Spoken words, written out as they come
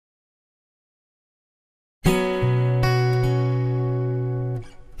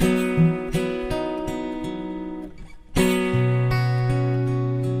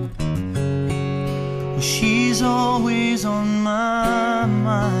is on my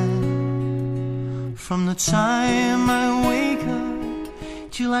mind. From the time I wake up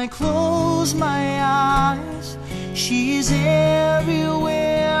till I close my eyes, she's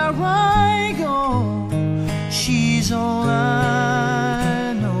everywhere I go. She's all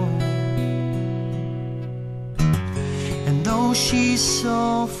I know. And though she's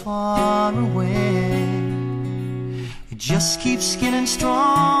so far away, it just keeps getting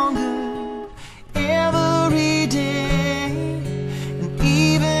stronger every day. And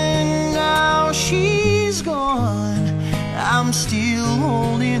even now she's gone, I'm still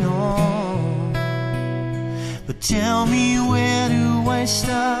holding on. But tell me, where do I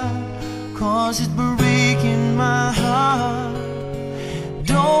start? 'Cause it's breaking my heart.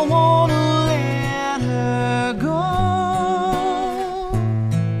 Don't wanna let her go.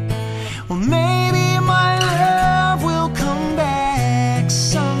 Well, maybe my love will come back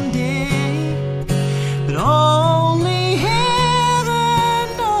someday, but only heaven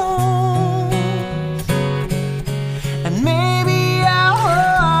knows. And maybe our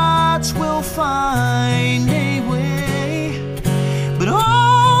hearts will find a way, but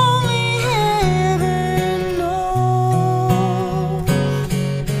only heaven knows.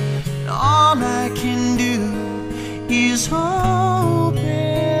 And all I can do is hope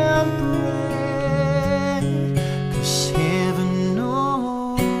and pray, 'cause heaven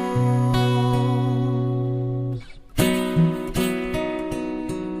knows.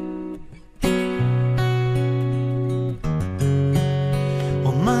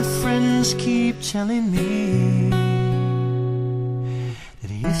 Well, my friends keep telling me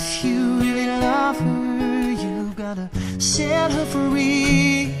that if you really love her, you gotta set her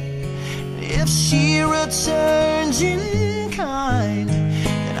free. If she returns in kind,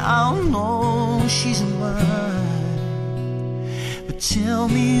 then I'll know she's mine. But tell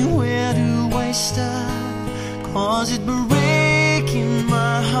me, where do I start? 'Cause it's breaking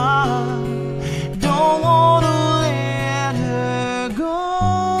my heart. Don't wanna let her go.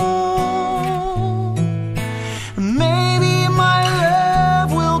 Maybe my love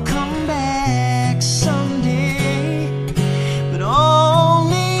will come back someday, but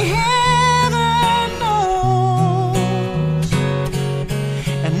only heaven knows.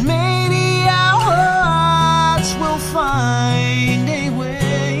 And maybe our hearts will find a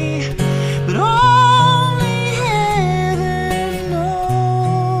way, but only heaven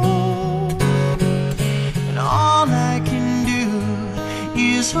knows. And all I can do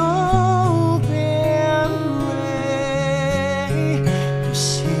is hope and pray, 'cause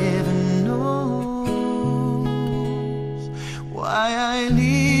heaven knows why I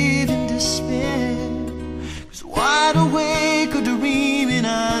live in despair. 'Cause wide awake or dreaming,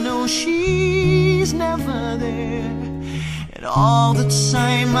 I know she's never there. And all the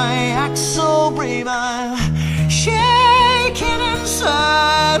time I act so brave, I'm shaking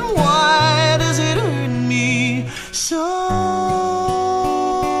inside. Why does it hurt me so?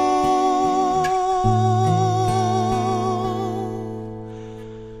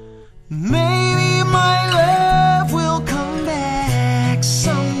 Maybe my love will come back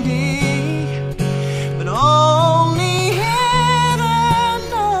someday, but only heaven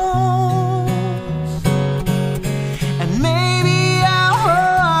knows. And maybe our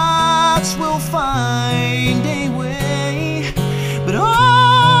hearts will find a way, but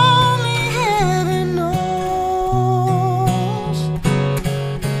only heaven knows.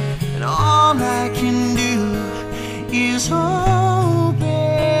 And all I can do is hope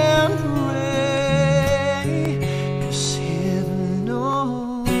and pray, 'cause heaven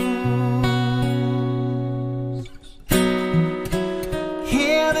knows.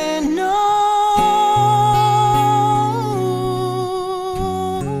 Heaven knows.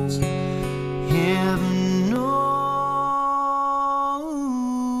 Heaven